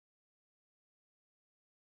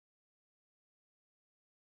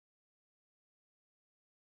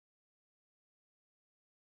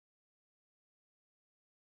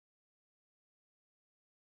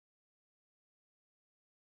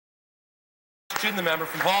Question, the member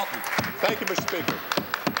from Halton. Thank you, Mr. Speaker.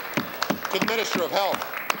 To the Minister of Health.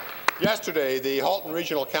 Yesterday, the Halton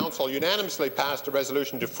Regional Council unanimously passed a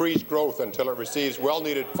resolution to freeze growth until it receives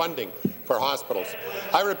well-needed funding for hospitals.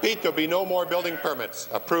 I repeat, there will be no more building permits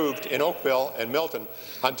approved in Oakville and Milton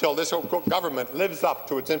until this government lives up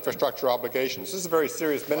to its infrastructure obligations. This is a very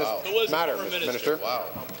serious matter, Mr. Minister. Wow.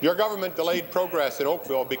 Your government delayed progress in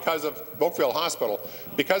Oakville Hospital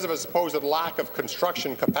because of a supposed lack of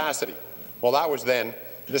construction capacity. Well, that was then.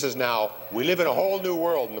 This is now. We live in a whole new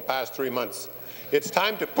world in the past 3 months. It's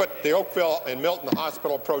time to put the Oakville and Milton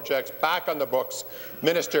Hospital projects back on the books.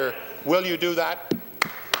 Minister, will you do that?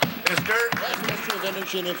 Minister. Minister of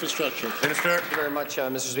Energy and Infrastructure. Minister. Thank you very much,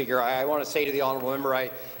 Mr. Speaker. I want to say to the honourable member I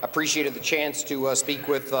appreciated the chance to speak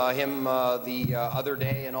with him the other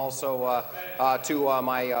day, and also to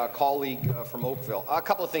my colleague from Oakville. A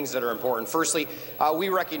couple of things that are important. Firstly, we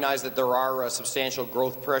recognize that there are substantial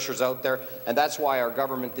growth pressures out there, and that's why our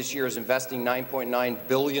government this year is investing $9.9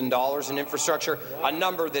 billion in infrastructure, a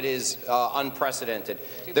number that is unprecedented.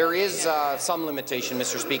 There is some limitation,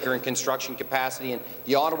 Mr. Speaker, in construction capacity, and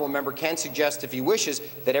the honourable member can suggest, if he wishes,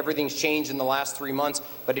 that everything's changed in the last 3 months,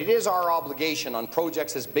 but it is our obligation on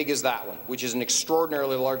projects as big as that one, which is an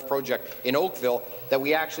extraordinarily large project in Oakville, that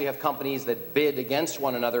we actually have companies that bid against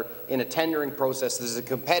one another in a tendering process that is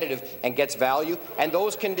competitive and gets value, and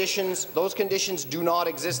those conditions do not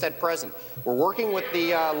exist at present. We're working with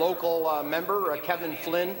the local member, Kevin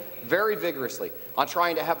Flynn, very vigorously on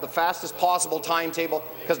trying to have the fastest possible timetable,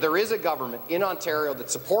 because there is a government in Ontario that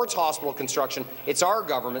supports hospital construction. It's our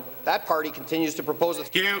government. That party continues to propose a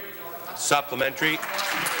supplementary.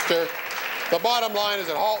 Sir, the bottom line is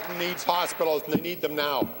that Halton needs hospitals, and they need them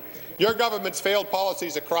now. Your government's failed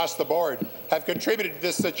policies across the board have contributed to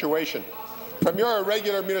this situation. From your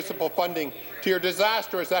irregular municipal funding to your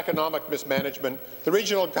disastrous economic mismanagement, the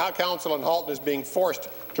Regional Council in Halton is being forced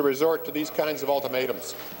to resort to these kinds of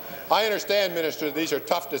ultimatums. I understand, Minister, these are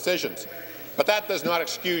tough decisions, but that does not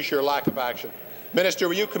excuse your lack of action. Minister,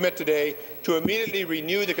 will you commit today to immediately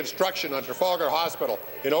renew the construction on Trafalgar Hospital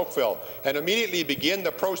in Oakville and immediately begin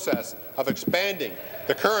the process of expanding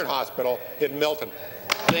the current hospital in Milton?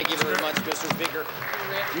 Thank you very much, Mr. Speaker.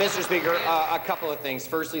 Mr. Speaker, a couple of things.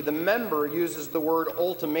 Firstly, the member uses the word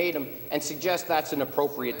ultimatum and suggests that's an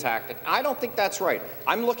appropriate tactic. I don't think that's right.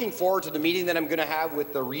 I'm looking forward to the meeting that I'm going to have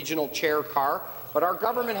with the regional chair, Carr. But our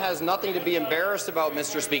government has nothing to be embarrassed about,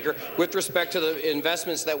 Mr. Speaker, with respect to the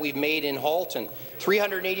investments that we've made in Halton.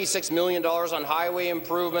 $386 million on highway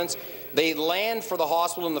improvements. The land for the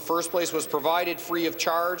hospital in the first place was provided free of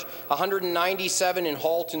charge. 197 in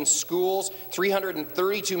Halton schools,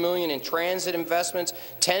 $332 million in transit investments,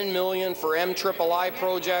 $10 million for MIII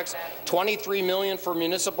projects, $23 million for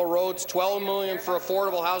municipal roads, $12 million for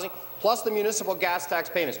affordable housing, plus the municipal gas tax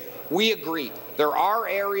payments. We agree. There are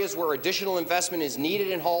areas where additional investment is needed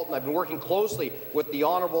in Halton. I've been working closely with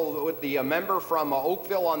the member from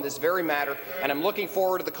Oakville on this very matter, and I'm looking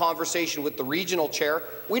forward to the conversation with the regional chair.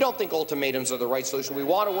 We don't think ultimatums are the right solution. We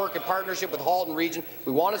want to work in partnership with Halton Region.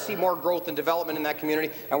 We want to see more growth and development in that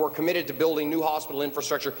community, and we're committed to building new hospital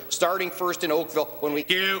infrastructure, starting first in Oakville when we